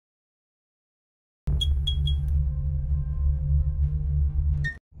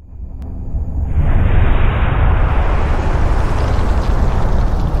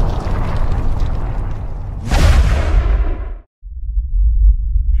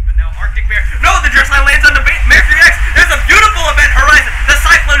Arctic Bear. No, the Dressline lands on the Mercury X. There's a beautiful event horizon. The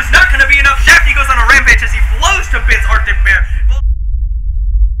Cyclone is not going to be enough. Shafty goes on a rampage as he blows to bits Arctic Bear. All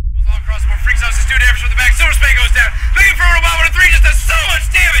across the board, freaks out his 2 damage from the back. Silver Spade goes down. Looking for a Robot with a 3, just does so much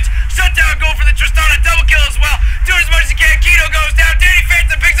damage. Shutdown goal for the Tristana, double kill as well. Doing as much as he can. Keto goes down. Danny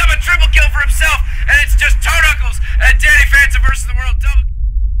Phantom picks up a triple kill for himself. And it's just Toe Knuckles and Danny Phantom versus the world. Double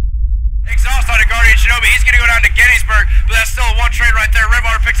exhaust on a Guardian Shinobi. He's going to go down to Gettysburg, but that's still a 1 trade right there. Red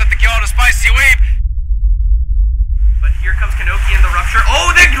Bar picks up the kill on a Spicy Weep. But here comes Kanoki in the rupture.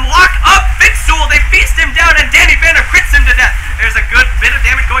 Oh, they lock up Fixul. They feast him down, and Danny Phantom crits him to death. There's a good bit of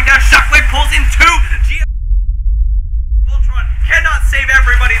damage going down. Shockwave pulls in 2. Voltron cannot save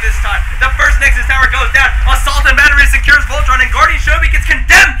everybody this time. The first Nexus Tower goes down. Assault and Battery secures Voltron, and Guardian Shinobi gets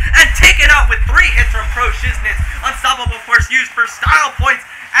condemned and taken out with 3 hits from Pro Shiznitz. Unstoppable Force used for style points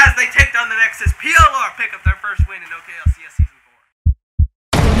as they take down the Nexus. PLR pick up their first win in OKLCS Season 4.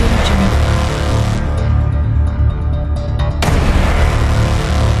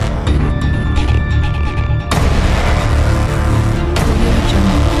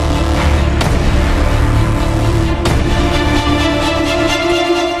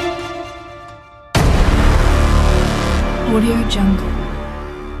 Audio Jungle.